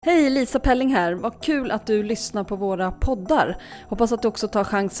Hej, Lisa Pelling här. Vad kul att du lyssnar på våra poddar. Hoppas att du också tar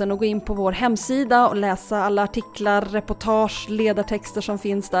chansen att gå in på vår hemsida och läsa alla artiklar, reportage, ledartexter som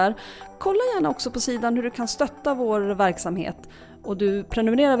finns där. Kolla gärna också på sidan hur du kan stötta vår verksamhet. Och du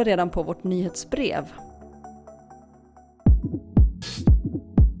prenumererar väl redan på vårt nyhetsbrev.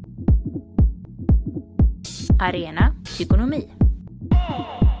 Arena Tykonomi.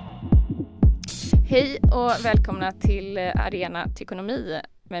 Hej och välkomna till Arena Tykonomi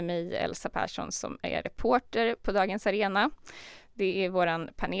med mig Elsa Persson som är reporter på Dagens Arena. Det är våran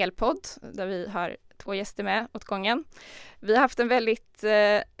panelpodd där vi har 2 gäster med åt gången. Vi har haft en väldigt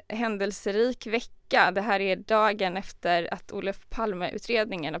händelserik vecka. Det här är dagen efter att Olof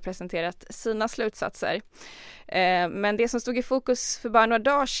Palme-utredningen har presenterat sina slutsatser. Men det som stod i fokus för bara några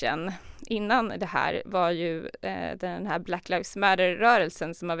dagar sedan innan det här var ju den här Black Lives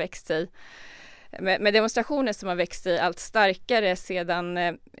Matter-rörelsen som har växt sig med demonstrationer som har växt sig allt starkare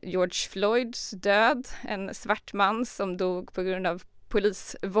sedan George Floyds död, en svart man som dog på grund av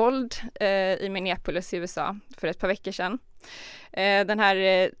polisvåld i Minneapolis i USA för ett par veckor sedan. Den här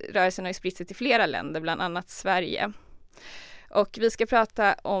rörelsen har ju spritt sig till flera länder, bland annat Sverige. Och vi ska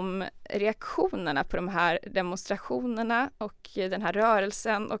prata om reaktionerna på de här demonstrationerna och den här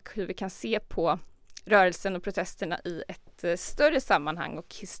rörelsen och hur vi kan se på rörelsen och protesterna i ett större sammanhang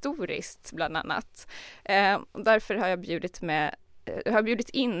och historiskt bland annat. Därför har jag bjudit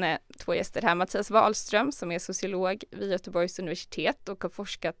in 2 gäster här. Mattias Wahlström som är sociolog vid Göteborgs universitet och har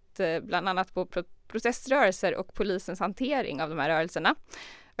forskat bland annat på proteströrelser och polisens hantering av de här rörelserna.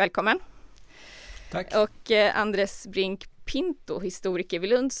 Välkommen. Tack. Och Andres Brink Pinto, historiker vid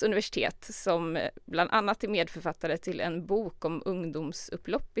Lunds universitet som bland annat är medförfattare till en bok om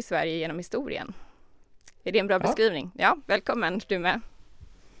ungdomsupplopp i Sverige genom historien. Är det en bra beskrivning? Ja, välkommen du med.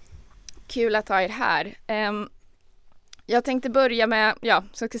 Kul att ha er här. Jag tänkte börja med,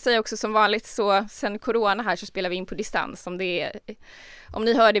 så jag ska säga också som vanligt så sen corona här så spelar vi in på distans. Om ni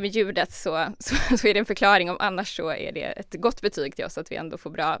hör det med ljudet så är det en förklaring, om annars så är det ett gott betyg till oss att vi ändå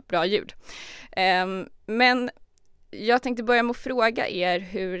får bra ljud. Men jag tänkte börja med att fråga er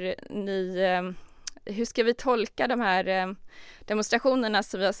hur ska vi tolka de här demonstrationerna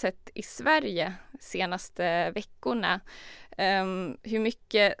som vi har sett i Sverige senaste veckorna? Hur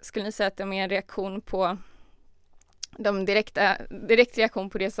mycket skulle ni säga att de är en reaktion på direkt reaktion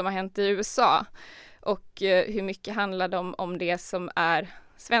på det som har hänt i USA? Och hur mycket handlar de om det som är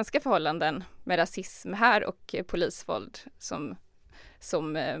svenska förhållanden med rasism här och polisvåld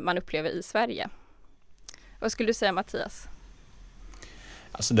som man upplever i Sverige? Vad skulle du säga, Mattias?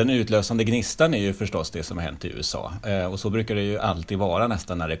 Alltså den utlösande gnistan är ju förstås det som har hänt i USA. Och så brukar det ju alltid vara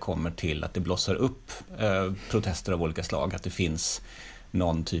nästan när det kommer till att det blossar upp protester av olika slag. Att det finns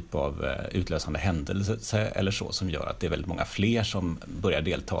någon typ av utlösande händelse eller så som gör att det är väldigt många fler som börjar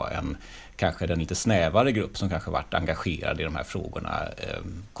delta än kanske den lite snävare grupp som kanske varit engagerad i de här frågorna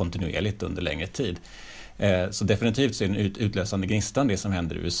kontinuerligt under längre tid. Så definitivt så är den utlösande gnistan det som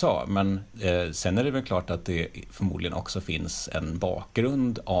händer i USA, men sen är det väl klart att det förmodligen också finns en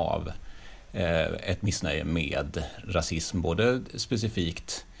bakgrund av ett missnöje med rasism, både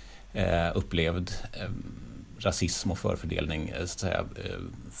specifikt upplevd rasism och förfördelning så att säga,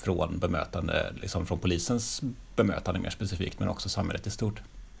 från bemötande, liksom från polisens bemötande mer specifikt, men också samhället i stort.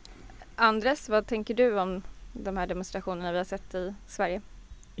 Andres, vad tänker du om de här demonstrationerna vi har sett i Sverige?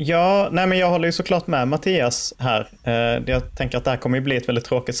 Ja, men jag håller ju såklart med Mattias här. Jag tänker att det här kommer ju bli ett väldigt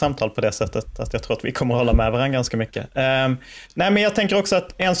tråkigt samtal på det sättet att jag tror att vi kommer att hålla med varandra ganska mycket. Men jag tänker också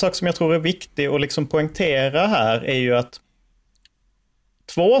att en sak som jag tror är viktig att liksom poängtera här är ju att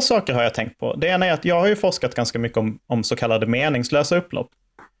 2 saker har jag tänkt på. Det ena är att jag har ju forskat ganska mycket om så kallade meningslösa upplopp.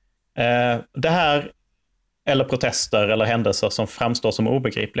 Det här, eller protester eller händelser som framstår som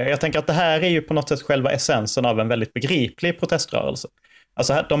obegripliga. Jag tänker att det här är ju på något sätt själva essensen av en väldigt begriplig proteströrelse.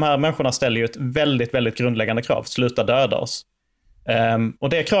 Alltså de här människorna ställer ju ett väldigt, väldigt grundläggande krav. Sluta döda oss. Och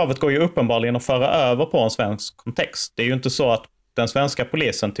det kravet går ju uppenbarligen att föra över på en svensk kontext. Det är ju inte så att den svenska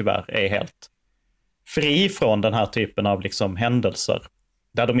polisen tyvärr är helt fri från den här typen av liksom händelser.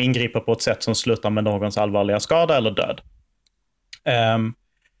 Där de ingriper på ett sätt som slutar med någons allvarliga skada eller död.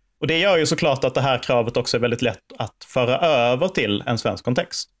 Och det gör ju såklart att det här kravet också är väldigt lätt att föra över till en svensk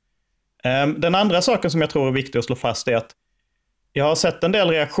kontext. Den andra saken som jag tror är viktig att slå fast är att jag har sett en del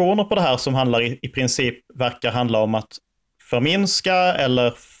reaktioner på det här som handlar i princip verkar handla om att förminska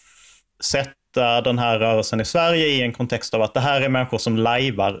eller sätta den här rörelsen i Sverige i en kontext av att det här är människor som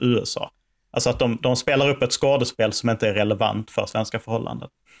lajvar USA. Alltså att de spelar upp ett skådespel som inte är relevant för svenska förhållanden.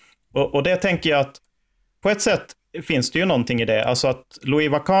 Och det tänker jag att på ett sätt finns det ju någonting i det. Alltså att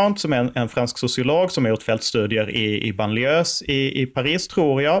Louis Vacant, som är en fransk sociolog som har gjort fältstudier i banlieues i Paris,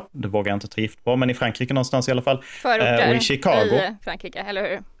 tror jag. Det vågar jag inte ta gift på, men i Frankrike någonstans i alla fall. Förorter och i Chicago. i Frankrike, eller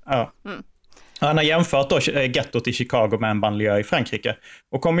hur? Ja. Han har jämfört då gettot i Chicago med en banlieue i Frankrike.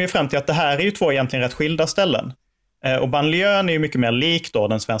 Och kommer ju fram till att det här är ju två egentligen rätt skilda ställen. Och banlieuen är ju mycket mer lik då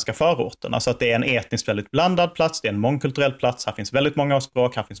den svenska förorten. Alltså att det är en etniskt väldigt blandad plats, det är en mångkulturell plats, här finns väldigt många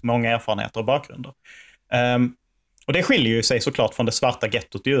språk, här finns många erfarenheter och bakgrunder. Och det skiljer ju sig såklart från det svarta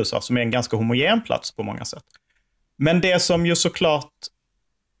gettot i USA, som är en ganska homogen plats på många sätt. Men det som ju såklart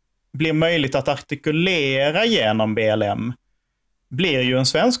blir möjligt att artikulera genom BLM blir ju en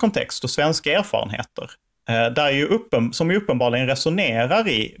svensk kontext och svenska erfarenheter. Där ju som ju uppenbarligen resonerar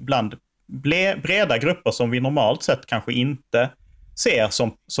i bland breda grupper som vi normalt sett kanske inte ser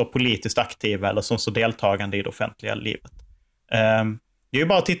som så politiskt aktiva eller som så deltagande i det offentliga livet. Det är ju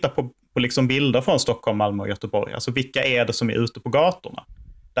bara att titta på liksom bilder från Stockholm, Malmö och Göteborg. Alltså vilka är det som är ute på gatorna?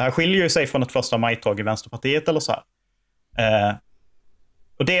 Det här skiljer ju sig från ett första majtåg i Vänsterpartiet eller så här.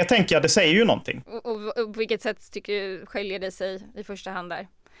 Och det tänker jag, det säger ju någonting. Och på vilket sätt tycker du skiljer det sig i första hand där?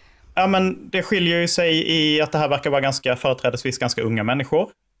 Ja, men det skiljer ju sig i att det här verkar vara företrädesvis ganska unga människor.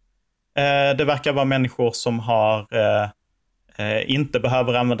 Det verkar vara människor som har inte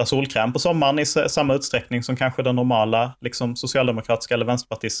behöver använda solkräm på sommaren i samma utsträckning som kanske den normala liksom, socialdemokratiska eller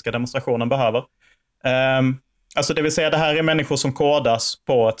vänsterpartistiska demonstrationen behöver. Alltså det vill säga, det här är människor som kodas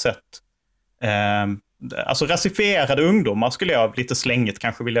på ett sätt. Alltså rasifierade ungdomar skulle jag lite slängigt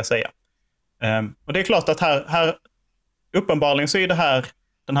kanske vilja säga. Och det är klart att här uppenbarligen så är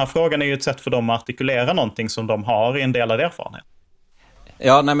den här frågan är ju ett sätt för dem att artikulera någonting som de har i en delad erfarenhet.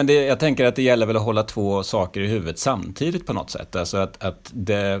 Ja, nej, men jag tänker att det gäller väl att hålla två saker i huvudet samtidigt på något sätt. Alltså att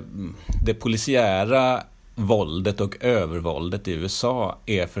det polisiära våldet och övervåldet i USA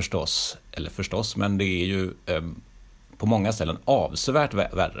är förstås, men det är ju på många ställen avsevärt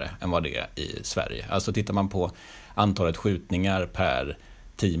värre än vad det är i Sverige. Alltså tittar man på antalet skjutningar per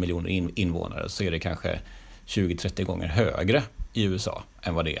 10 miljoner invånare så är det kanske 20-30 gånger högre i USA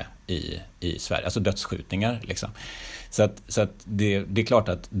än vad det är i Sverige. Alltså dödsskjutningar liksom. Så att det är klart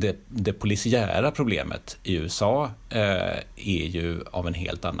att det polisiära problemet i USA är ju av en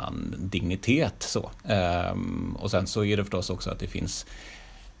helt annan dignitet. Så. Och sen så är det förstås också att det finns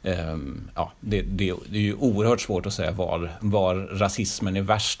det är ju oerhört svårt att säga var rasismen är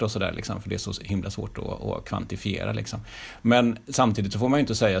värst och sådär liksom, för det är så himla svårt att kvantifiera liksom. Men samtidigt så får man ju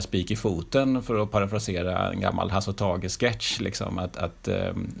inte säga spik i foten, för att parafrasera en gammal Hasse och Tage-sketch liksom, att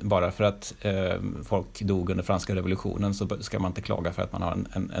bara för att folk dog under franska revolutionen så ska man inte klaga för att man har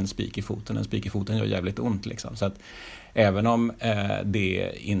en spik i foten. En spik i foten gör jävligt ont liksom. Så att även om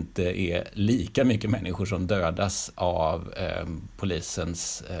det inte är lika mycket människor som dödas av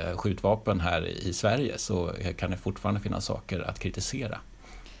polisens skjutvapen här i Sverige, så kan det fortfarande finnas saker att kritisera.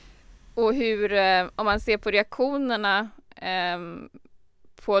 Och hur, om man ser på reaktionerna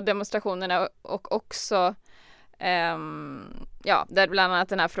på demonstrationerna och också där bland annat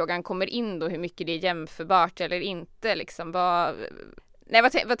den här frågan kommer in då, hur mycket det är jämförbart eller inte liksom,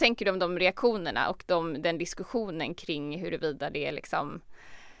 vad tänker du om de reaktionerna och den diskussionen kring huruvida det liksom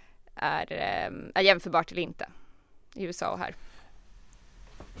är jämförbart eller inte i USA och här?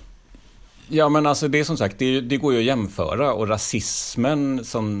 Ja, men alltså det är som sagt, det går ju att jämföra, och rasismen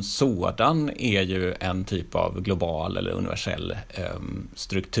som sådan är ju en typ av global eller universell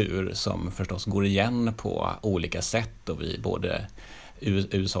struktur som förstås går igen på olika sätt, och vi både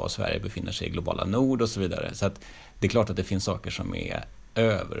USA och Sverige befinner sig i globala nord och så vidare. Så att det är klart att det finns saker som är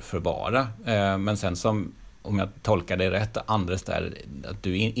överförbara, men sen som, om jag tolkar det rätt, Andres där, att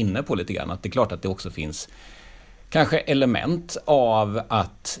du är inne på lite grann, att det är klart att det också finns kanske element av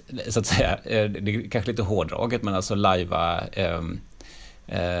att, så att säga, det är kanske lite hårdraget, men alltså lajva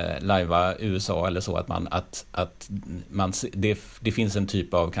USA eller så, det finns en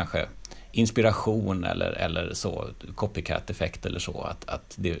typ av kanske inspiration eller så, copycat-effekt eller så,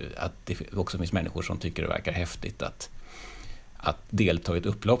 att det också finns människor som tycker det verkar häftigt att delta i ett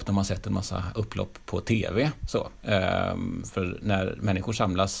upplopp när man sett en massa upplopp på tv. Så. För när människor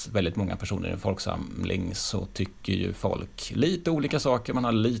samlas, väldigt många personer i en folksamling, så tycker ju folk lite olika saker, man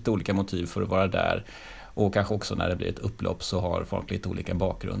har lite olika motiv för att vara där, och kanske också när det blir ett upplopp så har folk lite olika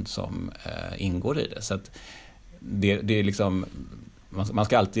bakgrund som ingår i det. Så att det är liksom, man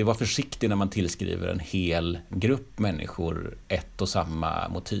ska alltid vara försiktig när man tillskriver en hel grupp människor ett och samma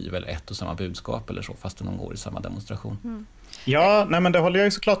motiv eller ett och samma budskap eller så, fast de går i samma demonstration. Mm. Ja, nej, men det håller jag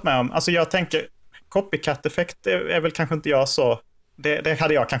ju såklart med om. Alltså jag tänker, copycat-effekt är väl kanske inte jag så det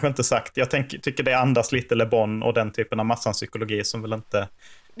hade jag kanske inte sagt. Jag tycker det andas lite Le Bon och den typen av massanpsykologi som väl inte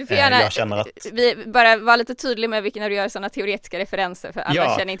du får gärna, jag känner att... Vi bara var lite tydliga med vilka när du gör sådana teoretiska referenser, för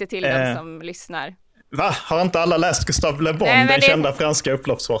alla känner inte till dem som lyssnar. Va? Har inte alla läst Gustave Le Bon, den kända franska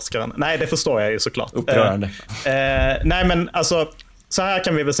upploppsforskaren? Nej, det förstår jag ju såklart. Upprörande. Nej, men alltså, så här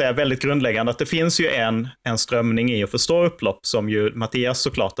kan vi väl säga väldigt grundläggande att det finns ju en strömning i att förstå upplopp som ju Mattias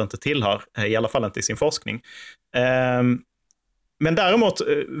såklart inte tillhör, i alla fall inte i sin forskning. Men däremot,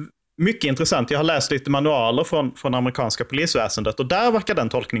 mycket intressant, jag har läst lite manualer från amerikanska polisväsendet och där verkar den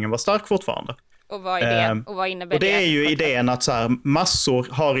tolkningen vara stark fortfarande. Och vad är det? Och vad innebär det? Och det är ju idén att så här, massor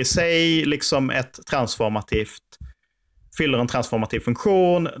har i sig liksom fyller en transformativ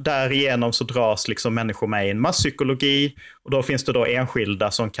funktion. Därigenom så dras liksom människor med i en masspsykologi. Och då finns det då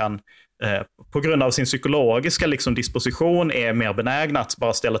enskilda som kan, på grund av sin psykologiska liksom disposition, är mer benägna att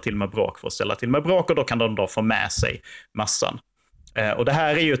bara ställa till med bråk för att ställa till med bråk. Och då kan de då få med sig massan. Och det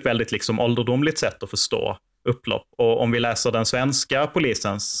här är ju ett väldigt liksom ålderdomligt sätt att förstå upplopp. Och om vi läser den svenska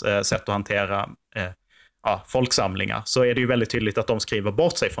polisens sätt att hantera folksamlingar så är det ju väldigt tydligt att de skriver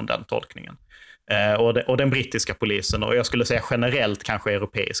bort sig från den tolkningen. Och den brittiska polisen, och jag skulle säga generellt kanske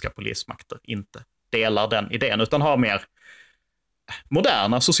europeiska polismakter, inte delar den idén utan har mer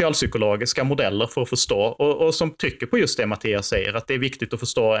moderna socialpsykologiska modeller för att förstå och som trycker på just det Mattias säger, att det är viktigt att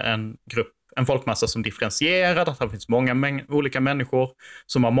förstå en folkmassa som differentierad, att det finns många olika människor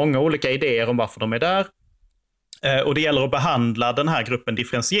som har många olika idéer om varför de är där. Och det gäller att behandla den här gruppen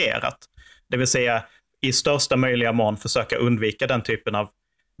differentierat. Det vill säga i största möjliga mån försöka undvika den typen av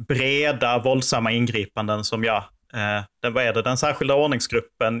breda, våldsamma ingripanden som den särskilda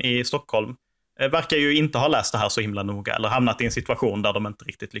ordningsgruppen i Stockholm verkar ju inte ha läst det här så himla noga eller hamnat i en situation där de inte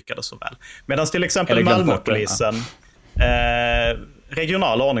riktigt lyckades så väl. Medan till exempel Malmöpolisen,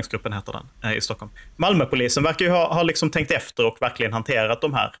 regionala ordningsgruppen heter den i Stockholm. Malmöpolisen verkar ju ha liksom tänkt efter och verkligen hanterat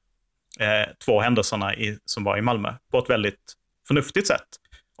de här 2 händelserna som var i Malmö på ett väldigt förnuftigt sätt.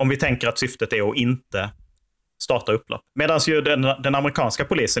 Om vi tänker att syftet är att inte starta upplopp. Medan ju den amerikanska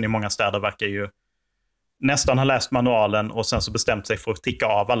polisen i många städer verkar ju nästan ha läst manualen och sen så bestämt sig för att ticka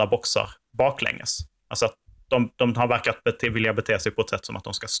av alla boxar baklänges. Alltså att de har verkat vilja bete sig på ett sätt som att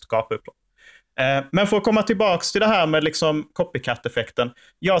de ska skapa upplopp. Men för att komma tillbaka till det här med liksom copycat-effekten.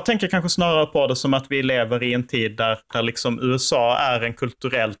 Jag tänker kanske snarare på det som att vi lever i en tid där liksom USA är en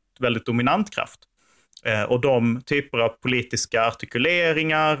kulturellt väldigt dominant kraft. Och de typer av politiska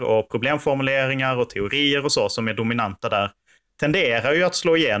artikuleringar och problemformuleringar och teorier och så som är dominanta där tenderar ju att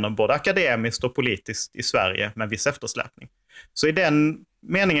slå igenom både akademiskt och politiskt i Sverige med viss eftersläpning. Så i den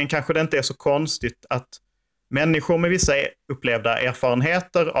meningen kanske det inte är så konstigt att människor med vissa upplevda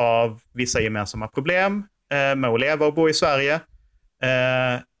erfarenheter av vissa gemensamma problem med att leva och bo i Sverige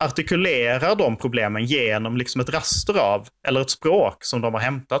artikulerar de problemen genom liksom ett raster av, eller ett språk som de har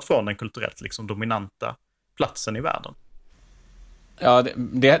hämtat från den kulturellt liksom dominanta platsen i världen. Ja,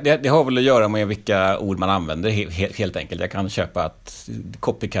 det har väl att göra med vilka ord man använder helt enkelt. Jag kan köpa att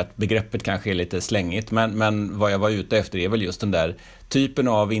copycat-begreppet kanske är lite slängigt, men vad jag var ute efter är väl just den där typen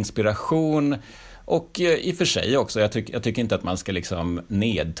av inspiration. Och i och för sig också, jag tycker inte att man ska liksom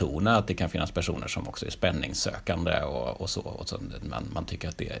nedtona att det kan finnas personer som också är spänningssökande och så. Och så man tycker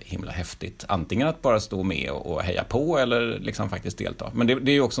att det är himla häftigt. Antingen att bara stå med och heja på eller liksom faktiskt delta. Men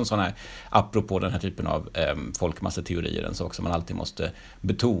det är ju också en sån här, apropå den här typen av folkmasseteorier, en sak som man alltid måste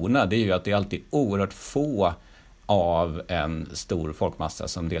betona. Det är ju att det är alltid oerhört få av en stor folkmassa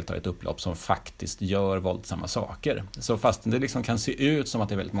som deltar i ett upplopp som faktiskt gör våldsamma saker. Så fast det liksom kan se ut som att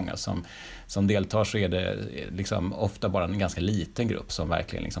det är väldigt många som deltar, så är det liksom ofta bara en ganska liten grupp som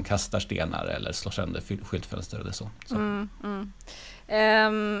verkligen liksom kastar stenar eller slår sönder skyltfönster eller så.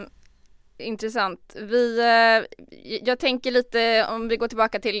 Intressant. Jag tänker lite, om vi går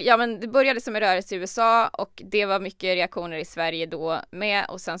tillbaka till, men det började som en rörelse i USA och det var mycket reaktioner i Sverige då med,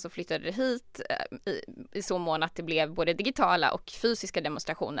 och sen så flyttade det hit i så mån att det blev både digitala och fysiska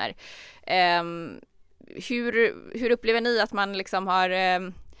demonstrationer. Hur upplever ni att man liksom har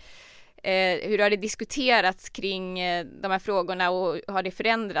hur har det diskuterats kring de här frågorna och har det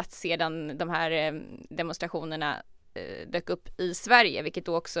förändrats sedan de här demonstrationerna dök upp i Sverige, vilket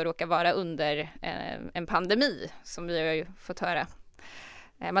då också råkar vara under en pandemi som vi har ju fått höra.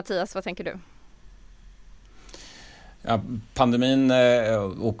 Mattias, vad tänker du? Ja, pandemin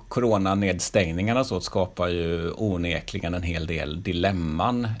och coronanedstängningarna så skapar ju onekligen en hel del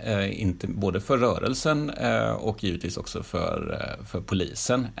dilemman, inte både för rörelsen och givetvis också för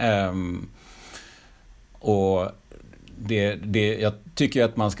polisen. Och Jag tycker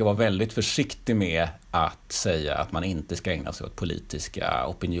att man ska vara väldigt försiktig med att säga att man inte ska ägna sig åt politiska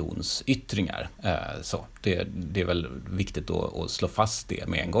opinionsyttringar. Det är väl viktigt att slå fast det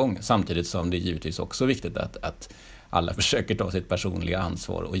med en gång, samtidigt som det är givetvis också viktigt att alla försöker ta sitt personliga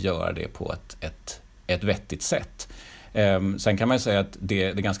ansvar och göra det på ett vettigt sätt. Sen kan man säga att det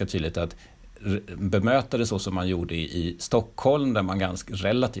är ganska tydligt att bemöta det så som man gjorde i Stockholm, där man ganska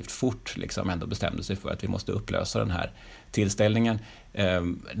relativt fort liksom ändå bestämde sig för att vi måste upplösa den här tillställningen.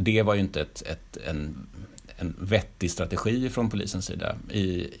 Det var ju inte en vettig strategi från polisens sida.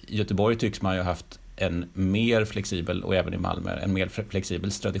 I Göteborg tycks man ju ha haft en mer flexibel, och även i Malmö, en mer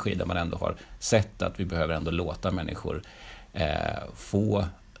flexibel strategi där man ändå har sett att vi behöver ändå låta människor få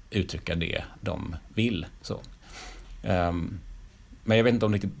uttrycka det de vill. Så. Men jag vet inte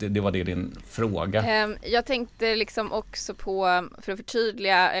om det var det din fråga. Jag tänkte liksom också på, för att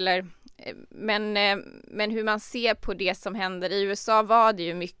förtydliga, men hur man ser på det som händer. I USA var det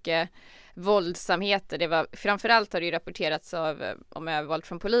ju mycket våldsamheter. Framförallt har det ju rapporterats om övervåld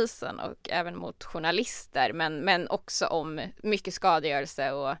från polisen och även mot journalister, men också om mycket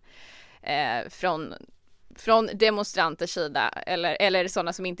skadegörelse och från demonstranters sida eller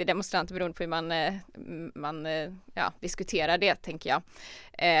sådana som inte är demonstranter, beroende på hur man diskuterar det, tänker jag.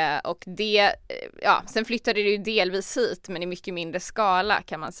 Och det, sen flyttade det ju delvis hit, men i mycket mindre skala,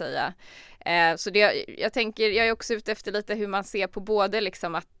 kan man säga. Så jag är också ute efter lite hur man ser på både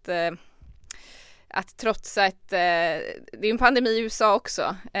liksom att trotsa det är en pandemi i USA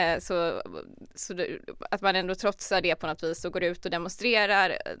också, så att man ändå trotsar det på något vis och går ut och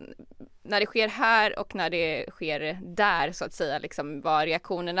demonstrerar när det sker här och när det sker där, så att säga, liksom vad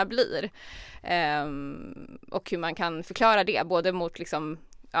reaktionerna blir, och hur man kan förklara det både mot liksom,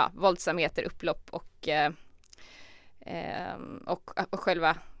 våldsamheter, upplopp och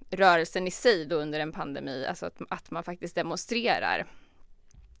själva rörelsen i sig då under en pandemi, alltså att man faktiskt demonstrerar.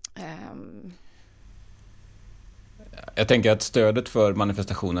 Jag tänker att stödet för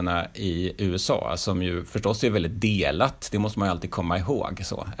manifestationerna i USA, som ju förstås är väldigt delat, det måste man ju alltid komma ihåg,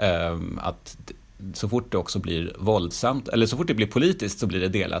 att så fort det också blir våldsamt, eller så fort det blir politiskt så blir det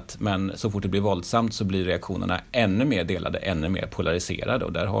delat, men så fort det blir våldsamt så blir reaktionerna ännu mer delade, ännu mer polariserade,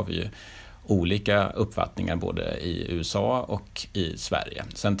 och där har vi ju olika uppfattningar både i USA och i Sverige.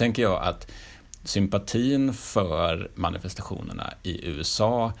 Sen tänker jag att sympatin för manifestationerna i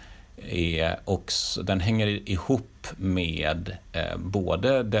USA den hänger ihop med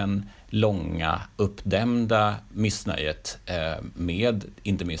både den långa uppdämda missnöjet med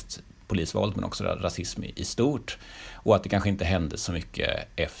inte minst polisvåld, men också rasism i stort, och att det kanske inte hände så mycket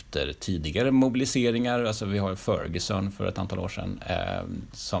efter tidigare mobiliseringar. Alltså vi har Ferguson för ett antal år sedan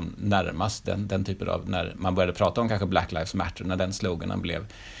som närmast den typen av, när man började prata om kanske Black Lives Matter, när den sloganen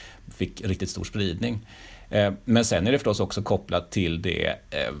fick riktigt stor spridning. Men sen är det förstås också kopplat till det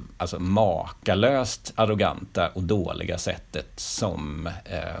alltså makalöst arroganta och dåliga sättet som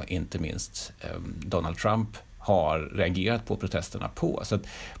inte minst Donald Trump har reagerat på protesterna på. Så att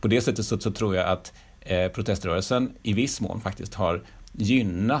på det sättet så tror jag att proteströrelsen i viss mån faktiskt har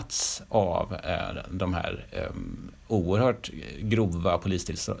gynnats av de här oerhört grova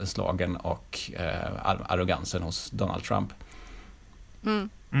polistillslagen och arrogansen hos Donald Trump.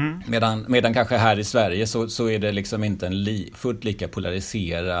 Medan kanske här i Sverige så är det liksom inte en fullt lika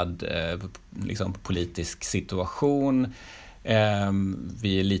polariserad liksom politisk situation.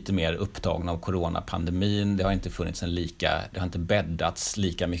 Vi är lite mer upptagna av coronapandemin. Det har inte bäddats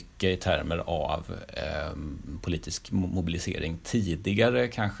lika mycket i termer av politisk mobilisering tidigare,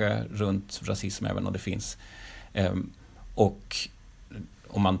 kanske runt rasism, även om det finns. Och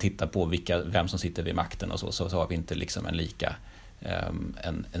om man tittar på vem som sitter vid makten och så har vi inte liksom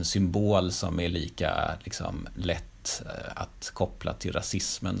en symbol som är lika liksom lätt att koppla till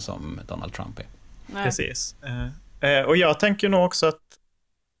rasismen som Donald Trump är. Nej. Precis. Och jag tänker nog också att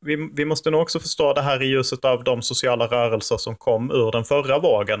vi måste nog också förstå det här i ljuset av de sociala rörelser som kom ur den förra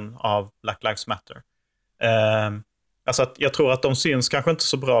vågen av Black Lives Matter. Alltså att jag tror att de syns kanske inte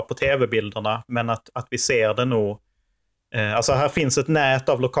så bra på tv-bilderna, men att vi ser det nog. Alltså här finns ett nät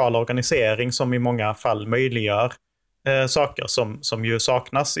av lokal organisering som i många fall möjliggör saker som ju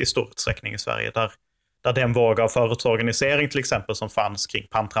saknas i stor utsträckning i Sverige. Där den våg av förortsorganisering till exempel som fanns kring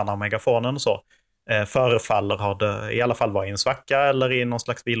Pantrarna och Megafonen och så förefaller ha det i alla fall vara i en svacka eller i någon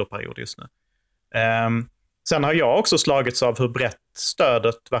slags viloperiod just nu. Sen har jag också slagits av hur brett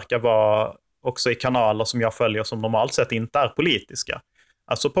stödet verkar vara också i kanaler som jag följer som normalt sett inte är politiska.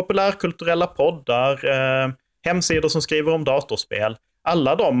 Alltså populärkulturella poddar, hemsidor som skriver om datorspel.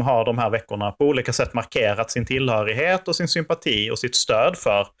 alla de har de här veckorna på olika sätt markerat sin tillhörighet och sin sympati och sitt stöd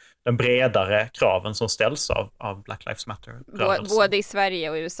för den bredare kraven som ställs av Black Lives Matter-rörelsen. Både i Sverige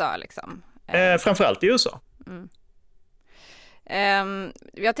och i USA liksom? Framförallt i USA.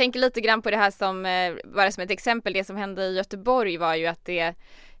 Jag tänker lite grann på det här som, bara som ett exempel, det som hände i Göteborg var ju att det,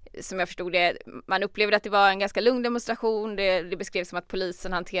 som jag förstod det, man upplevde att det var en ganska lugn demonstration. Det beskrevs som att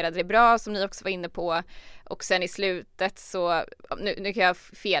polisen hanterade det bra, som ni också var inne på. Och sen i slutet så, nu kan jag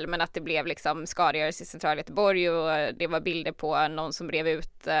fel, men att det blev liksom skadegörelse i centrala Göteborg och det var bilder på någon som rev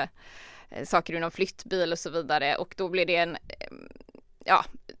ut saker ur någon flyttbil och så vidare. Och då blev det en,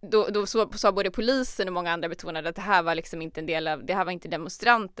 då sa både polisen och många andra betonade att det här var liksom inte en del av, det här var inte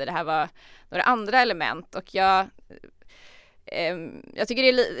demonstranter, det här var några andra element. Och jag tycker det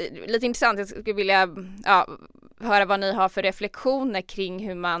är lite intressant. Jag skulle vilja höra vad ni har för reflektioner kring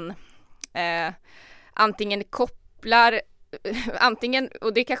hur man antingen kopplar,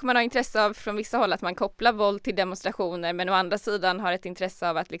 och det kanske man har intresse av från vissa håll, att man kopplar våld till demonstrationer, men å andra sidan har ett intresse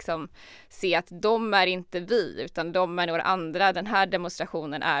av att liksom se att de är inte vi, utan de är några andra. Den här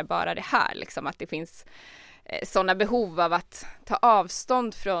demonstrationen är bara det här. Liksom, att det finns sådana behov av att ta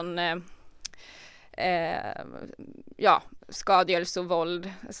avstånd från skadegörelse och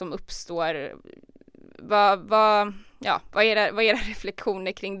våld som uppstår. Vad är era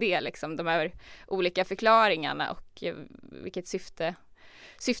reflektioner kring det, liksom, de här olika förklaringarna och vilket syfte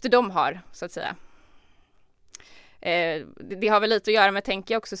de har, så att säga. Det har väl lite att göra med,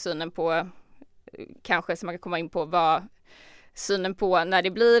 tänker jag, också synen på, kanske som man kan komma in på, vad synen på när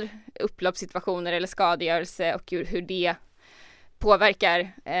det blir upploppssituationer eller skadegörelse och hur det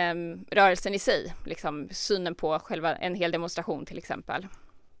påverkar rörelsen i sig, liksom synen på själva en hel demonstration till exempel.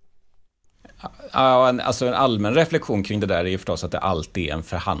 Alltså en allmän reflektion kring det där är ju förstås att det alltid är en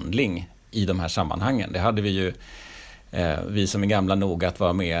förhandling i de här sammanhangen. Det hade vi ju, vi som är gamla nog att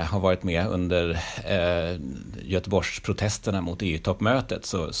har varit med under Göteborgsprotesterna mot EU-toppmötet,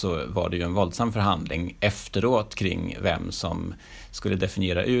 så var det ju en våldsam förhandling efteråt kring vem som skulle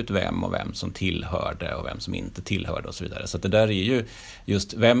definiera ut vem och vem som tillhörde och vem som inte tillhörde och så vidare. Så att det där är ju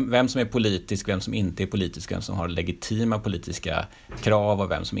just vem som är politisk, vem som inte är politisk, vem som har legitima politiska krav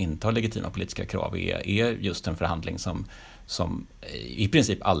och vem som inte har legitima politiska krav är just en förhandling som i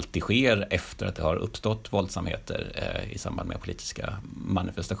princip alltid sker efter att det har uppstått våldsamheter i samband med politiska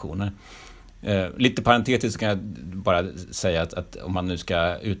manifestationer. Lite parentetiskt kan jag bara säga att om man nu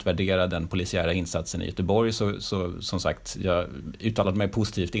ska utvärdera den polisiära insatsen i Göteborg, så som sagt, jag uttalade mig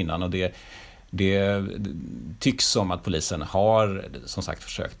positivt innan, och det tycks som att polisen har som sagt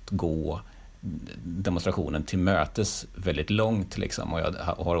försökt gå demonstrationen till mötes väldigt långt liksom, och jag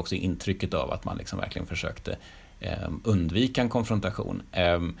har också intrycket av att man liksom verkligen försökte undvika en konfrontation.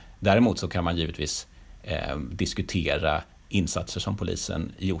 Däremot så kan man givetvis diskutera insatser som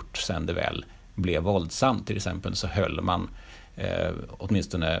polisen gjort sen det väl blev våldsamt. Till exempel så höll man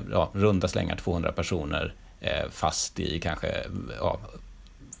åtminstone runda slängar 200 personer fast i kanske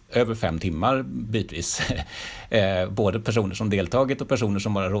över 5 timmar bitvis. Både personer som deltagit och personer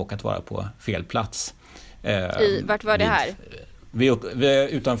som bara råkat vara på fel plats. Vart var det här? Vi är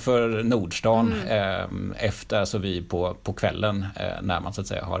utanför Nordstan efter, alltså vi på kvällen när man så att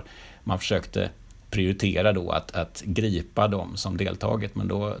säga man försökte prioritera då att gripa dem som deltagit, men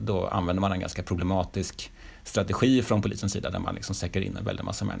då använder man en ganska problematisk strategi från polisens sida där man liksom säkrar in en väldigt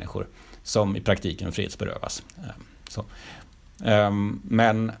massa människor som i praktiken frihetsberövas.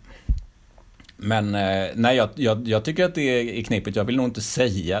 Men nej, jag tycker att det är knepigt. Jag vill nog inte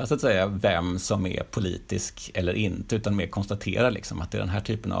säga så att säga vem som är politisk eller inte, utan mer konstatera liksom att det är den här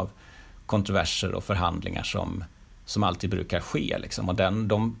typen av kontroverser och förhandlingar som alltid brukar ske liksom. Och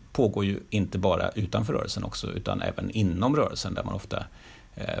de pågår ju inte bara utanför rörelsen också, utan även inom rörelsen där man ofta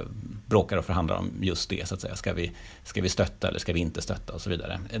bråkar och förhandlar om just det, så att säga. Ska vi stötta eller ska vi inte stötta och så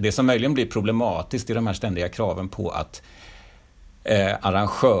vidare. Det som möjligen blir problematiskt är de här ständiga kraven på att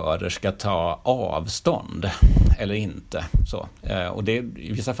arrangörer ska ta avstånd eller inte. Så. Och det,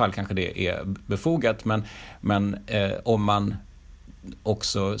 i vissa fall kanske det är befogat, men om man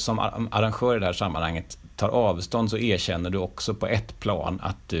också som arrangör i det här sammanhanget tar avstånd, så erkänner du också på ett plan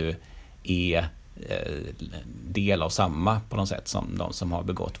att du är del av samma på något sätt som de som har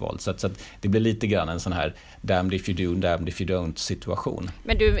begått våld. Så att det blir lite grann en sån här damned if you do, damned if you don't situation.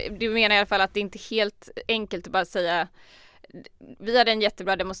 Men du menar i alla fall att det inte är helt enkelt att bara säga vi hade en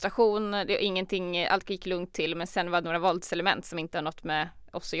jättebra demonstration, allt gick lugnt till, men sen var det några våldselement som inte har något med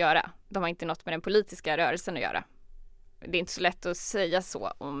oss att göra. De har inte något med den politiska rörelsen att göra. Det är inte så lätt att säga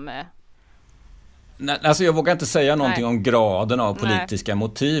så om Nej, alltså jag vågar inte säga någonting om graden av politiska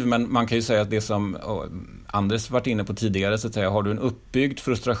motiv, men man kan ju säga att det som Anders varit inne på tidigare, så att säga, har du en uppbyggd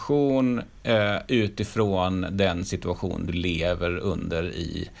frustration utifrån den situation du lever under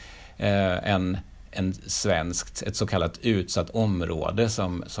i ett så kallat utsatt område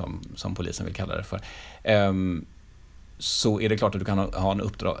som polisen vill kalla det för, så är det klart att du kan ha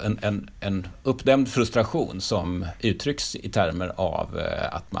en uppdämd frustration som uttrycks i termer av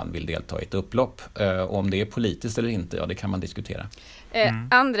att man vill delta i ett upplopp. Och om det är politiskt eller inte, ja, det kan man diskutera.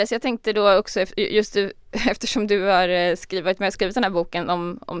 Andres, jag tänkte då också, just eftersom du har skrivit den här boken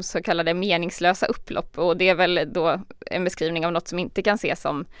om så kallade meningslösa upplopp, och det är väl då en beskrivning av något som inte kan ses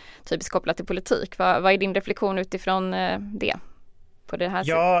som typiskt kopplat till politik. Vad är din reflektion utifrån det? På det här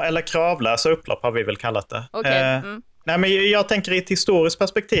ja, eller kravlösa upplopp har vi väl kallat det. Okay. Nej, men jag tänker i ett historiskt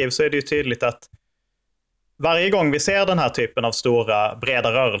perspektiv så är det ju tydligt att varje gång vi ser den här typen av stora,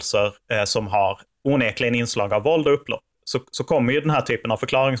 breda rörelser som har onekligen inslag av våld och upplopp, så kommer ju den här typen av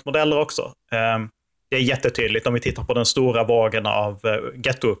förklaringsmodeller också. Det är jättetydligt om vi tittar på den stora vågen av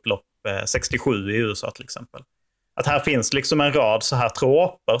gettoupplopp 67 i USA till exempel. Att här finns liksom en rad så här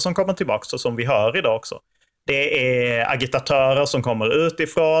troper som kommer tillbaka, och som vi hör idag också. Det är agitatörer som kommer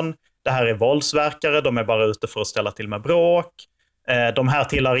utifrån. Det här är våldsverkare, de är bara ute för att ställa till med bråk. De här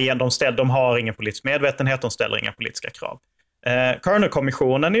tillhör igen, de har ingen politisk medvetenhet, de ställer inga politiska krav.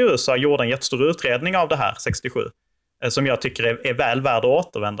 Kerner-kommissionen i USA gjorde en jättestor utredning av det här 67, som jag tycker är väl värd att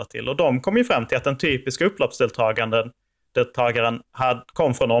återvända till. Och de kom ju fram till att den typiska upploppsdeltagaren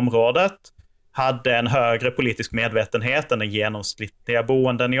kom från området, hade en högre politisk medvetenhet än den genomsnittliga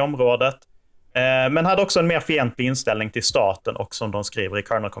boenden i området, men hade också en mer fientlig inställning till staten och, som de skriver i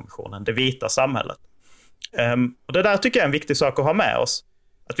Kerner-kommissionen, det vita samhället. Och det där tycker jag är en viktig sak att ha med oss.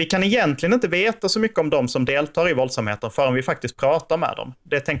 Att vi kan egentligen inte veta så mycket om de som deltar i våldsamheter förrän vi faktiskt pratar med dem.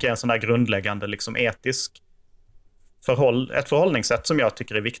 Det tänker jag är en sån där grundläggande liksom etisk ett förhållningssätt som jag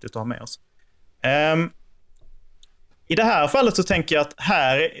tycker är viktigt att ha med oss. I det här fallet så tänker jag att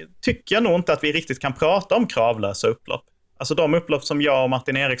här tycker jag nog inte att vi riktigt kan prata om kravlösa upplopp. Alltså de upplopp som jag och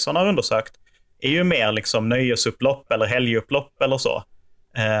Martin Eriksson har undersökt är ju mer liksom nöjesupplopp eller helgupplopp eller så.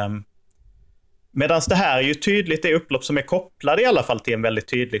 Medan det här är ju tydligt det upplopp som är kopplade i alla fall till en väldigt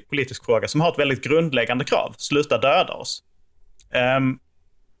tydlig politisk fråga som har ett väldigt grundläggande krav. Sluta döda oss.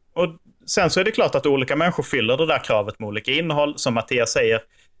 Och sen så är det klart att olika människor fyller det där kravet med olika innehåll. Som Mattias säger,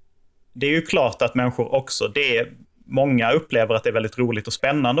 det är ju klart att människor också, många upplever att det är väldigt roligt och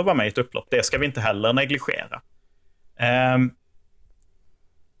spännande att vara med i ett upplopp. Det ska vi inte heller negligera.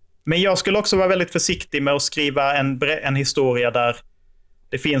 Men jag skulle också vara väldigt försiktig med att skriva en historia där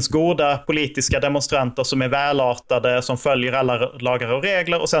det finns goda politiska demonstranter som är välartade, som följer alla lagar och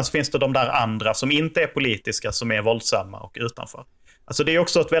regler, och sen så finns det de där andra som inte är politiska, som är våldsamma och utanför. Alltså det är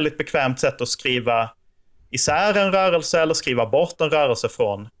också ett väldigt bekvämt sätt att skriva isär en rörelse eller skriva bort en rörelse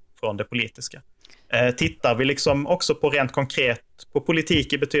från det politiska. Tittar vi liksom också på rent konkret på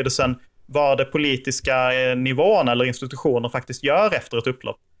politik i betydelsen vad det politiska nivån eller institutioner faktiskt gör efter ett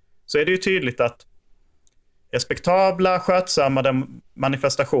upplopp, så är det ju tydligt att respektabla, skötsamma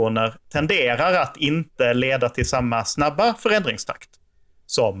manifestationer tenderar att inte leda till samma snabba förändringstakt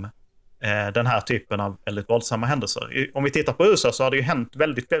som den här typen av väldigt våldsamma händelser. Om vi tittar på USA så har det ju hänt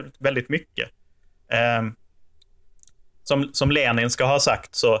väldigt, väldigt, väldigt mycket. Som Lenin ska ha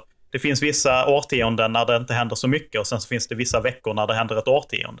sagt, så det finns vissa årtionden när det inte händer så mycket, och sen så finns det vissa veckor när det händer ett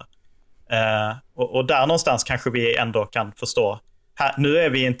årtionde. Och där någonstans kanske vi ändå kan förstå. Nu är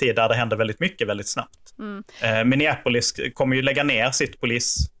vi i en tid där det händer väldigt mycket väldigt snabbt. Minneapolis kommer ju lägga ner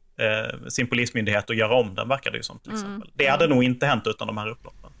sin polismyndighet och göra om den, verkar det ju som till exempel. Det hade nog inte hänt utan de här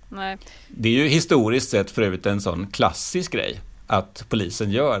upploppen. Nej. Det är ju historiskt sett för övrigt en sån klassisk grej att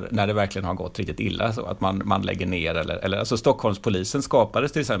polisen gör när det verkligen har gått riktigt illa, så att man lägger ner eller alltså Stockholmspolisen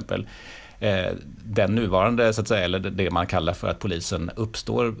skapades till exempel, den nuvarande så att säga, eller det man kallar för att polisen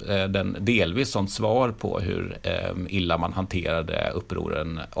uppstår, den delvis som svar på hur illa man hanterade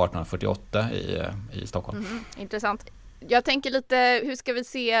upproren 1848 i Stockholm. Intressant. Jag tänker lite, hur ska vi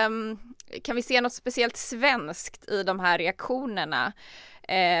se, kan vi se något speciellt svenskt i de här reaktionerna?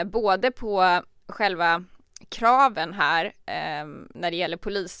 Både på själva kraven här när det gäller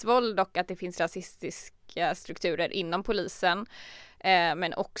polisvåld och att det finns rasistiska strukturer inom polisen,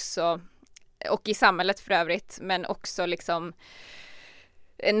 men också, och i samhället för övrigt, men också liksom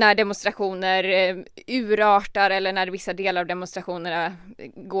när demonstrationer urartar eller när vissa delar av demonstrationerna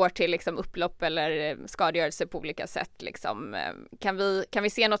går till liksom upplopp eller skadegörelse på olika sätt. Liksom. Kan vi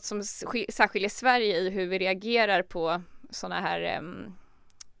se något som särskiljer Sverige i hur vi reagerar på såna här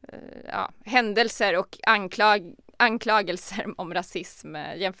händelser och anklagelser om rasism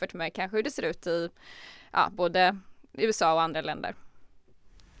jämfört med kanske hur det ser ut i både USA och andra länder.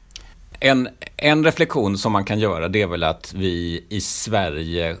 En reflektion som man kan göra, det är väl att vi i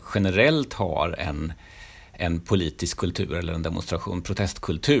Sverige generellt har en politisk kultur eller en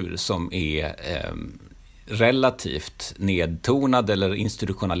protestkultur som är relativt nedtonad eller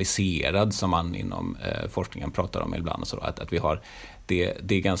institutionaliserad, som man inom forskningen pratar om ibland. Så att vi har, det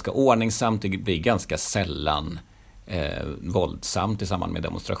är ganska ordningsamt, det blir ganska sällan våldsamt i samband med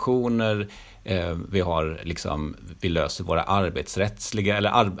demonstrationer. Vi löser våra arbetsrättsliga eller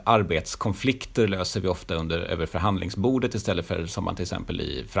arbetskonflikter löser vi ofta över förhandlingsbordet istället för som man till exempel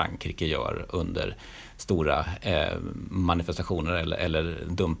i Frankrike gör under stora manifestationer eller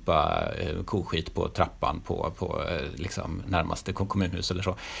dumpa koskit på trappan på liksom närmaste kommunhus eller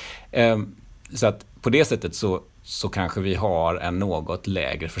så. Så att på det sättet så kanske vi har en något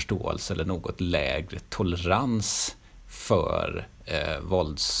lägre förståelse eller något lägre tolerans för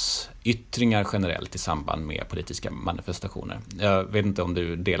våldsyttringar generellt i samband med politiska manifestationer. Jag vet inte om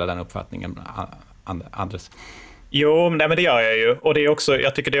du delar den uppfattningen, Andres? Jo, men det gör jag ju. Och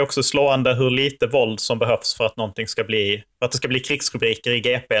jag tycker det är också slående hur lite våld som behövs för att någonting ska bli, för att det ska bli krigsrubriker i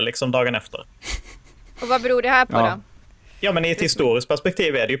GP liksom dagen efter. Och vad beror det här på då? Ja, men i ett historiskt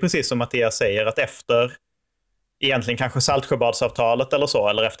perspektiv är det ju precis som Mattias säger, att efter egentligen kanske Saltsjöbadsavtalet eller så,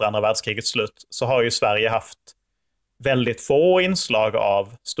 eller efter andra världskrigets slut, så har ju Sverige haft väldigt få inslag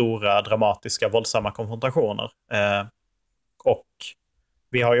av stora, dramatiska, våldsamma konfrontationer. Och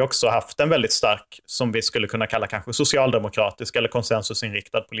vi har ju också haft en väldigt stark, som vi skulle kunna kalla kanske socialdemokratisk eller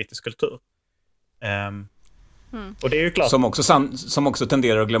konsensusinriktad politisk kultur. Och det är ju klart. Som också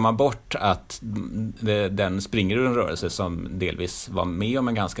tenderar att glömma bort att den springer ur en rörelse som delvis var med om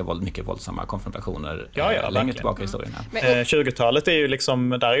en ganska mycket våldsamma konfrontationer längre tillbaka i historien. 20-talet är ju liksom,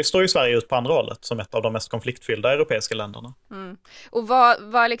 där står ju Sverige ut på andra hållet som ett av de mest konfliktfyllda europeiska länderna. Och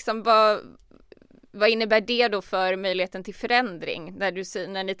vad innebär det då för möjligheten till förändring?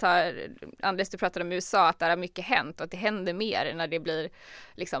 När ni Andres, du pratade om USA, att det har mycket hänt och att det händer mer när det blir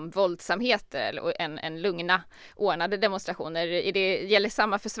liksom våldsamheter än lugna, ordnade demonstrationer. Gäller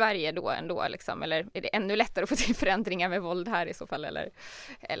samma för Sverige då ändå? Liksom? Eller är det ännu lättare att få till förändringar med våld här i så fall? Eller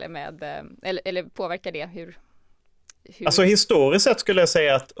påverkar det hur? Alltså historiskt sett skulle jag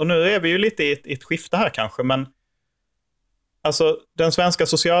säga att, och nu är vi ju lite i ett skifte här kanske, men alltså, den svenska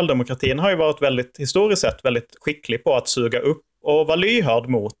socialdemokratin har ju varit historiskt sett väldigt skicklig på att suga upp och vara lyhörd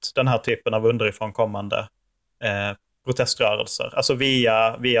mot den här typen av underifrån kommande proteströrelser. Alltså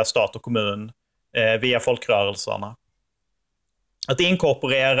via stat och kommun, via folkrörelserna. Att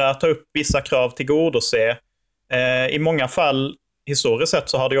inkorporera, ta upp vissa krav, tillgodose. I många fall, historiskt sett,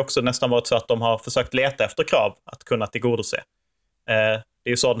 så har det också nästan varit så att de har försökt leta efter krav att kunna tillgodose. Det är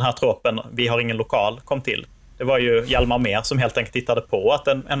ju så den här tropen, vi har ingen lokal, kom till. Det var ju Hjalmar Mehr som helt enkelt tittade på att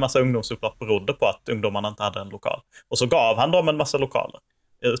en massa ungdomsupplopp berodde på att ungdomarna inte hade en lokal. Och så gav han dem en massa lokaler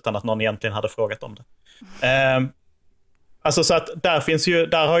utan att någon egentligen hade frågat om det. Alltså så att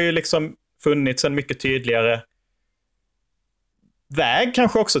där har ju liksom funnits en mycket tydligare väg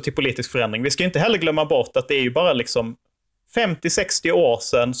kanske också till politisk förändring. Vi ska inte heller glömma bort att det är ju bara liksom 50-60 år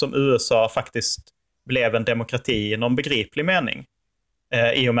sedan som USA faktiskt blev en demokrati i någon begriplig mening.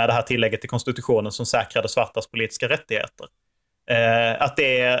 I och med det här tillägget till konstitutionen som säkrade svartas politiska rättigheter. Att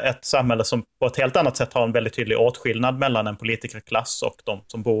det är ett samhälle som på ett helt annat sätt har en väldigt tydlig åtskillnad mellan en politikerklass och de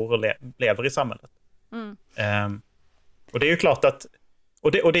som bor och lever i samhället. Och det är ju klart att,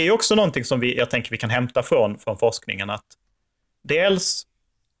 och det är också någonting som jag tänker vi kan hämta från forskningen, att dels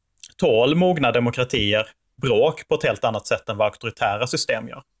tål mogna demokratier bråk på ett helt annat sätt än vad auktoritära system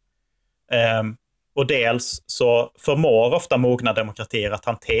gör. Och dels så förmår ofta mogna demokratier att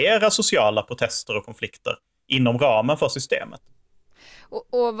hantera sociala protester och konflikter inom ramen för systemet.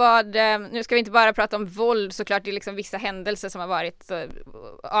 Och nu ska vi inte bara prata om våld, såklart, det är liksom vissa händelser som har varit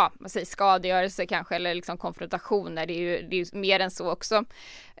skadegörelse kanske, eller liksom konfrontationer. Det är ju mer än så också,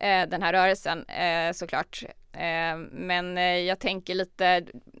 den här rörelsen, såklart. Men jag tänker lite...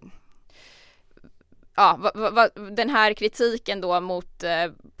 den här kritiken då mot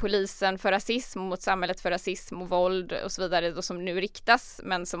polisen för rasism, mot samhället för rasism och våld och så vidare då, som nu riktas,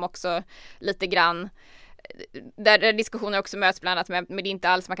 men som också lite grann där diskussioner också möts bland annat med det inte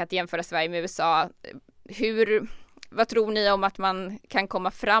alls, man kan inte jämföra Sverige med USA. Vad tror ni om att man kan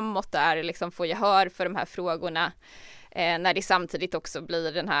komma framåt där, liksom få gehör för de här frågorna när det samtidigt också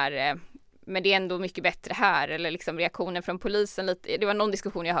blir den här men det är ändå mycket bättre här, eller liksom reaktionen från polisen lite, det var någon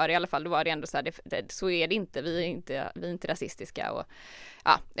diskussion jag hörde i alla fall, då var det ändå så här, så är det inte, vi är inte rasistiska, och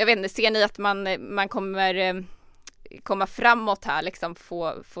jag vet inte, ser ni att man kommer komma framåt här, liksom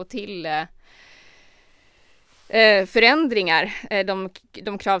få till förändringar,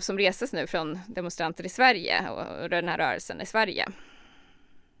 de krav som reses nu från demonstranter i Sverige och den här rörelsen i Sverige?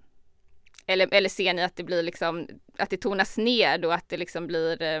 Eller ser ni att det blir liksom, att det tonas ner och att det liksom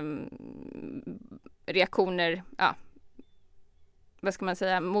blir reaktioner, ja, vad ska man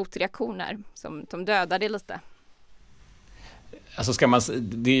säga, motreaktioner som dödar det lite? Alltså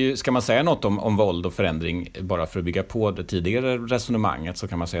ska man säga något om våld och förändring, bara för att bygga på det tidigare resonemanget, så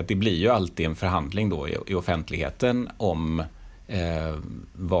kan man säga att det blir ju alltid en förhandling då i offentligheten om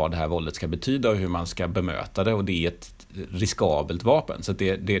vad det här våldet ska betyda och hur man ska bemöta det, och det är ett riskabelt vapen. Så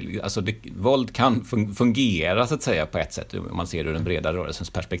våld kan fungera så att säga på ett sätt, om man ser det ur den breda rörelsens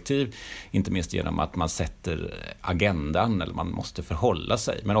perspektiv, inte minst genom att man sätter agendan eller man måste förhålla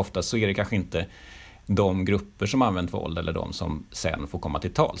sig. Men ofta så är det kanske inte de grupper som använt våld eller de som sen får komma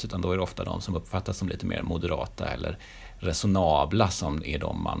till tals, utan då är det ofta de som uppfattas som lite mer moderata eller resonabla som är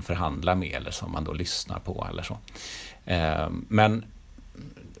de man förhandlar med eller som man då lyssnar på eller så. Men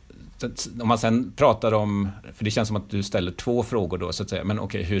om man sen pratar om, för det känns som att du ställer två frågor då så att säga, men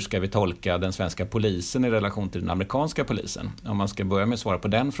okej, hur ska vi tolka den svenska polisen i relation till den amerikanska polisen? Om man ska börja med att svara på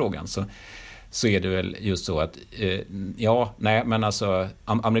den frågan så är det väl just så att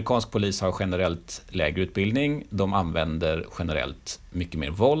amerikansk polis har generellt lägre utbildning, de använder generellt mycket mer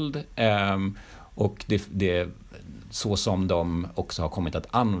våld, och det så som de också har kommit att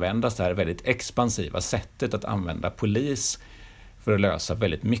användas, det här väldigt expansiva sättet att använda polis för att lösa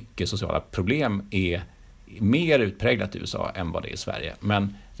väldigt mycket sociala problem är mer utpräglat i USA än vad det är i Sverige.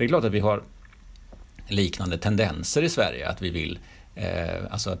 Men det är klart att vi har liknande tendenser i Sverige, att vi vill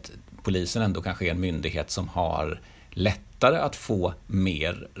att polisen ändå kanske är en myndighet som har lättare att få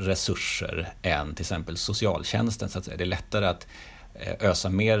mer resurser än till exempel socialtjänsten, så att säga. Det är lättare att ösa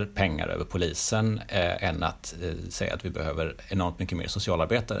mer pengar över polisen än att säga att vi behöver enormt mycket mer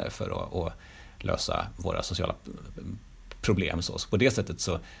socialarbetare för att lösa våra sociala problem. Så på det sättet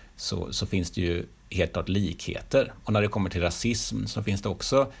så finns det ju helt klart likheter. Och när det kommer till rasism så finns det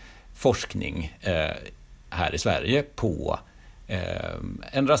också forskning här i Sverige på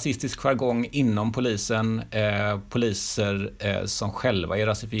en rasistisk jargong inom polisen, poliser som själva är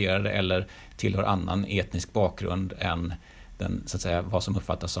rasifierade eller tillhör annan etnisk bakgrund än den, så att säga, vad som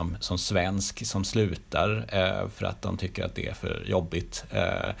uppfattas som svensk, som slutar för att de tycker att det är för jobbigt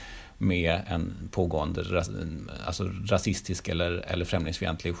med en pågående rasistisk eller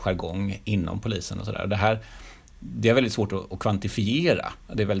främlingsfientlig jargong inom polisen och sådär. Det är väldigt svårt att kvantifiera.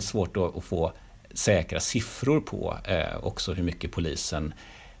 Det är väldigt svårt att få säkra siffror på också hur mycket polisen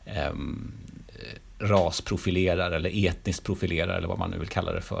rasprofilerar eller etniskt profilerar eller vad man nu vill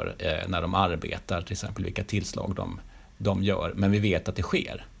kalla det för när de arbetar, till exempel vilka tillslag de gör. Men vi vet att det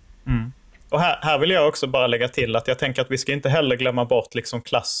sker. Mm. Och här vill jag också bara lägga till att jag tänker att vi ska inte heller glömma bort liksom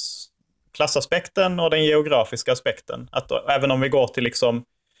klassaspekten och den geografiska aspekten. Att även om vi går till liksom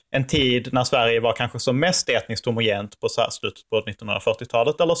en tid när Sverige var kanske som mest etniskt homogent på slutet på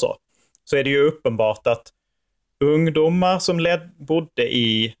 1940-talet eller så är det ju uppenbart att ungdomar som bodde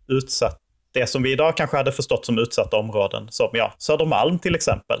i det som vi idag kanske hade förstått som utsatta områden, som Södermalm till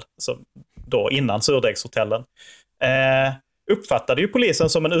exempel, som då innan surdegshotellen, uppfattade ju polisen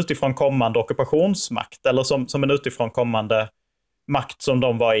som en utifrån kommande ockupationsmakt eller som en utifrån kommande makt som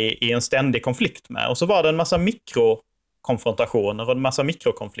de var i en ständig konflikt med. Och så var det en massa mikrokonfrontationer och en massa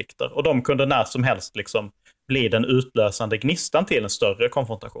mikrokonflikter, och de kunde när som helst liksom bli den utlösande gnistan till en större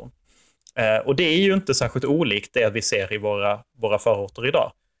konfrontation. Och det är ju inte särskilt olikt det vi ser i våra förorter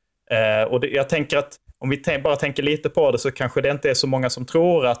idag. Och jag tänker att om vi bara tänker lite på det, så kanske det inte är så många som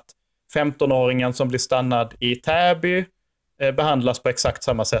tror att 15-åringen som blir stannad i Täby behandlas på exakt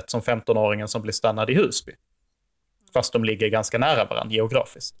samma sätt som 15-åringen som blir stannad i Husby. Fast de ligger ganska nära varandra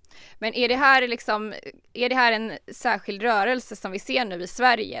geografiskt. Men är det här en särskild rörelse som vi ser nu i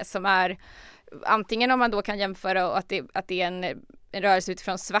Sverige, som är antingen, om man då kan jämföra att det är en rörelse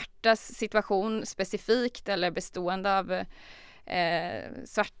utifrån svartas situation specifikt eller bestående av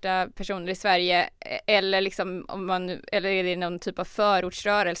svarta personer i Sverige, eller liksom eller är det någon typ av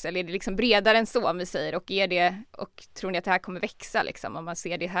förortsrörelse, eller är det liksom bredare än så, om vi säger, och tror ni att det här kommer växa liksom, om man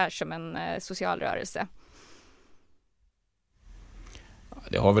ser det här som en social rörelse?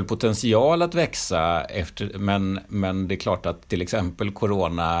 Det har väl potential att växa men det är klart att till exempel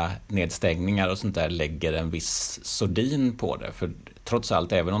coronanedstängningar och sånt där lägger en viss sordin på det, för trots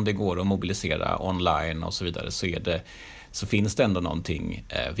allt, även om det går att mobilisera online och så vidare, så finns det ändå någonting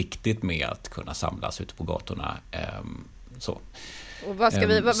viktigt med att kunna samlas ute på gatorna. Och vad ska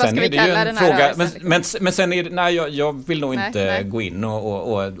vi kalla den här fråga, rörelsen? men sen är det, nej, jag vill nog inte gå in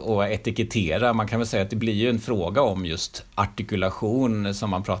och etikettera. Man kan väl säga att det blir ju en fråga om just artikulation som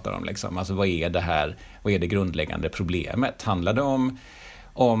man pratar om. Liksom. Alltså vad är det här, vad är det grundläggande problemet? Handlar det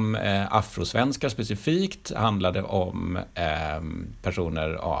om afrosvenskar specifikt? Handlar det om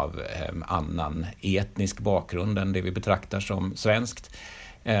personer av annan etnisk bakgrund än det vi betraktar som svenskt?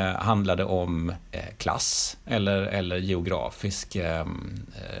 Handlar det om klass eller geografisk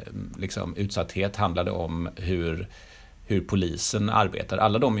liksom utsatthet? Handlar det om hur polisen arbetar?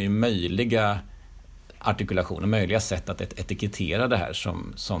 Alla de är ju möjliga artikulationer, möjliga sätt att etikettera det här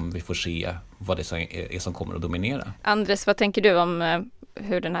som vi får se vad det är som kommer att dominera. Andres, vad tänker du om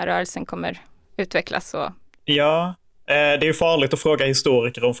hur den här rörelsen kommer utvecklas? Ja, det är ju farligt att fråga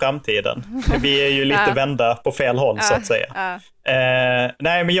historiker om framtiden. Vi är ju lite vända på fel håll så att säga.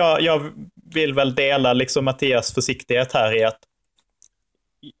 Nej, men jag vill väl dela liksom Mattias försiktighet här i att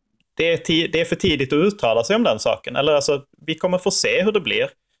det är för tidigt att uttala sig om den saken. Eller alltså, vi kommer få se hur det blir.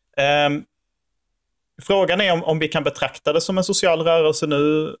 Frågan är om vi kan betrakta det som en social rörelse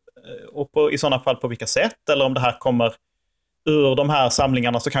nu och i sådana fall på vilka sätt, eller om det här kommer ur de här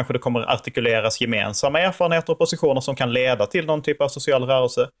samlingarna så kanske det kommer artikuleras gemensamma erfarenheter och positioner som kan leda till någon typ av social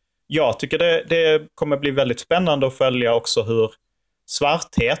rörelse. Jag tycker det kommer bli väldigt spännande att följa också hur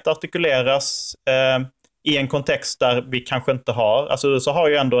svarthet artikuleras i en kontext där vi kanske inte har, alltså USA har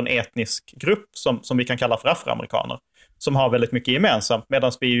ju ändå en etnisk grupp som vi kan kalla för afroamerikaner, som har väldigt mycket gemensamt,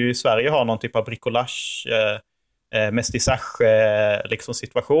 medan vi ju i Sverige har någon typ av bricolage, mestissage liksom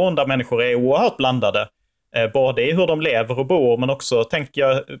situation där människor är oerhört blandade. Både i hur de lever och bor, men också tänker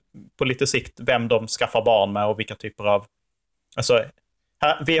jag på lite sikt vem de skaffar barn med och vilka typer av... Alltså,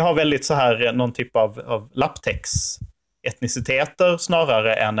 vi har väldigt så här någon typ av lapptäcks-etniciteter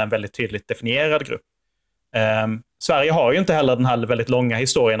snarare än en väldigt tydligt definierad grupp. Sverige har ju inte heller den här väldigt långa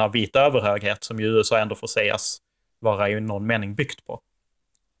historien av vit överhöghet som ju USA ändå får sägas vara i någon mening byggt på.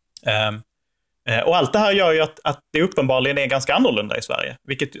 Och allt det här gör ju att det uppenbarligen är ganska annorlunda i Sverige.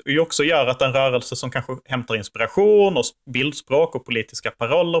 Vilket ju också gör att en rörelse som kanske hämtar inspiration och bildspråk och politiska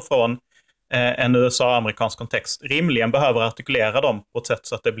paroller från en USA-amerikansk kontext rimligen behöver artikulera dem på ett sätt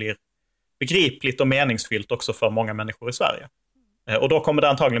så att det blir begripligt och meningsfyllt också för många människor i Sverige. Och då kommer det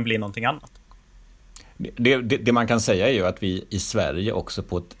antagligen bli någonting annat. Det man kan säga är ju att vi i Sverige också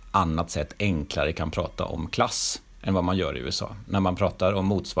på ett annat sätt enklare kan prata om klass än vad man gör i USA. När man pratar om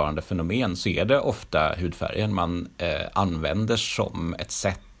motsvarande fenomen så är det ofta hudfärgen man använder som ett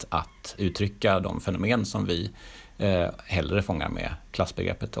sätt att uttrycka de fenomen som vi hellre fångar med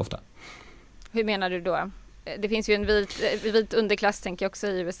klassbegreppet ofta. Hur menar du då? Det finns ju en vit underklass tänker jag också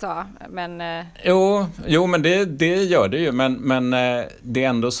i USA, men... Jo, men det gör det ju, men det är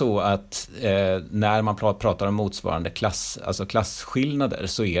ändå så att när man pratar om motsvarande klasskillnader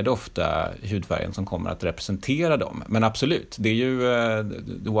så är det ofta hudfärgen som kommer att representera dem. Men absolut, det är ju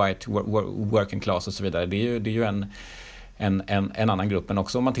white working class och så vidare, det är ju en annan grupp, men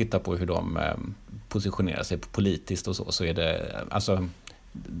också om man tittar på hur de positionerar sig politiskt och så är det, alltså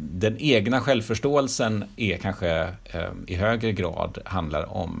den egna självförståelsen är kanske i högre grad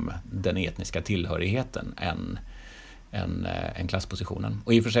handlar om den etniska tillhörigheten än klasspositionen.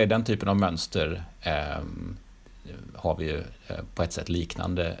 Och i och för sig den typen av mönster har vi ju på ett sätt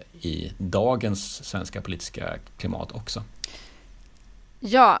liknande i dagens svenska politiska klimat också.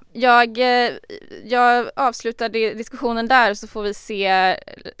 Ja, jag avslutar diskussionen där, så får vi se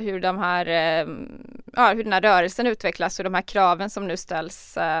hur den här rörelsen utvecklas och de här kraven som nu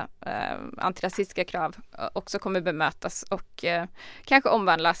ställs, antirasistiska krav, också kommer bemötas och kanske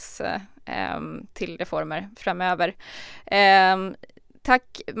omvandlas till reformer framöver.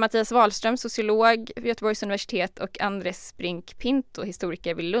 Tack Mattias Wahlström, sociolog vid Göteborgs universitet, och Andres Brink Pinto,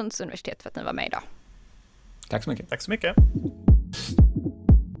 historiker vid Lunds universitet, för att ni var med idag. Tack så mycket. Tack så mycket.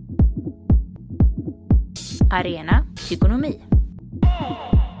 Arena Tykonomi.